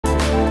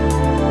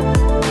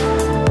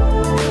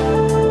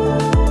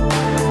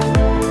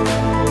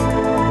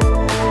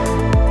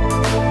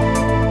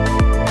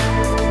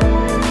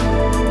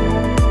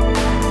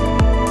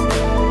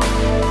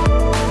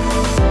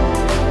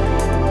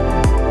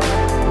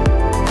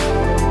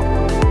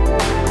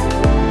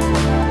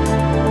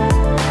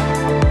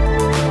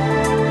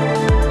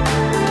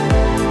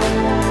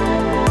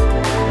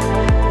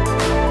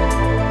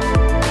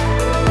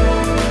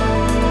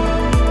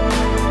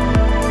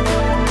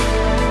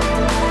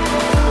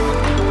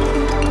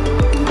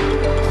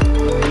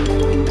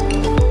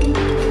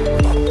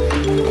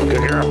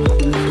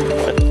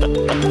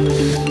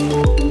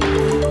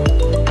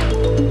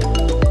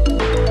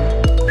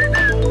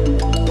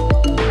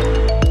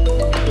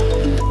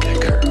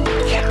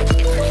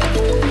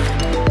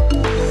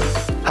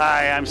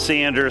I'm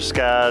Sandra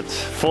Scott,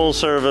 full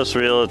service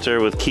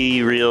realtor with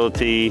Key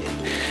Realty.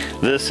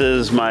 This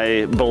is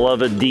my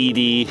beloved Dee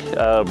Dee,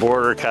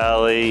 Border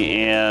Collie,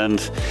 and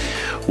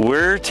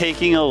we're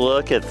taking a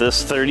look at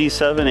this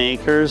 37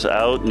 acres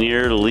out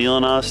near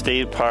Leelanau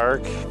State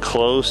Park,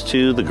 close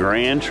to the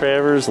Grand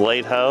Traverse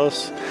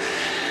Lighthouse.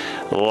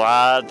 A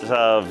lot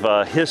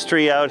of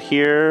history out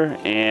here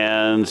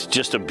and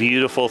just a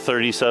beautiful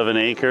 37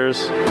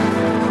 acres.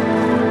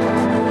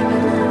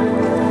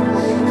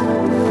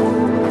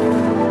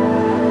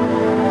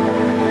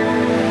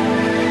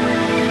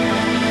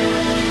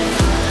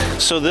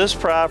 So this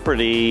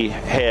property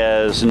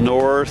has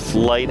North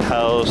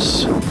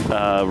Lighthouse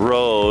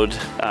Road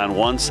on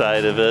one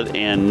side of it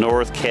and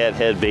North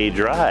Cathead Bay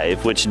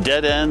Drive, which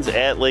dead ends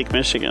at Lake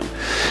Michigan.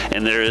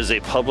 And there is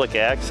a public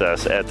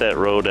access at that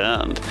road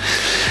end.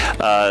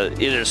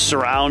 It is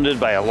surrounded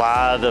by a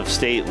lot of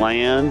state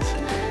land,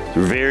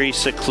 very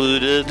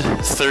secluded,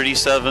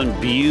 37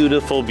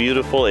 beautiful,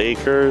 beautiful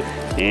acres,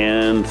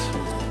 and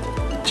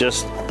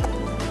just,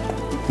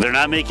 they're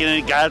not making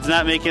any, God's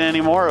not making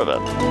any more of it.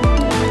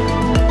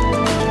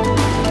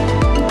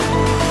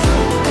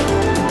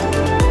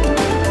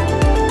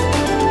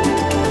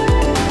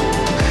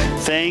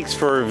 Thanks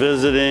for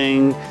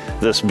visiting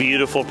this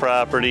beautiful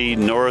property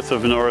north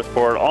of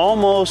Northport,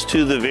 almost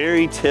to the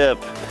very tip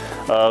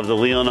of the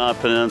Leelanau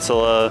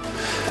Peninsula.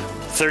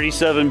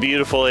 37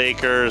 beautiful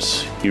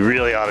acres. You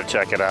really ought to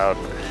check it out.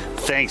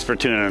 Thanks for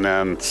tuning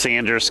in.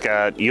 Sandra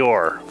Scott,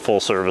 your full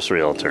service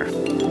realtor.